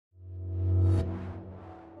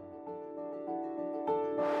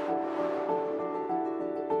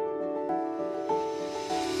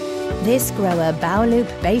This Grohe Bauloop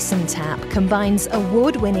basin tap combines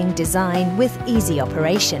award-winning design with easy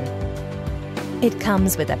operation. It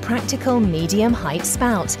comes with a practical medium-height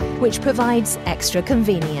spout, which provides extra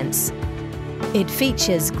convenience. It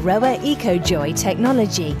features Grohe EcoJoy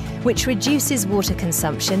technology, which reduces water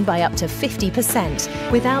consumption by up to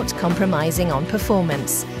 50% without compromising on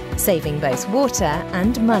performance, saving both water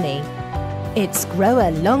and money. Its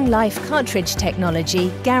Grohe long-life cartridge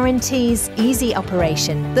technology guarantees easy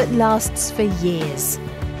operation that lasts for years.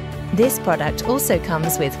 This product also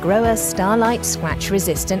comes with Grohe Starlight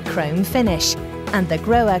scratch-resistant chrome finish and the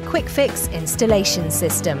Grohe Quick Fix installation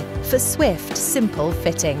system for swift, simple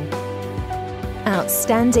fitting.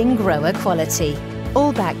 Outstanding Grohe quality,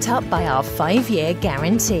 all backed up by our 5-year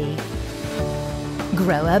guarantee.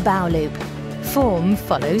 Grohe Bauloop. Form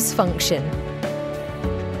follows function.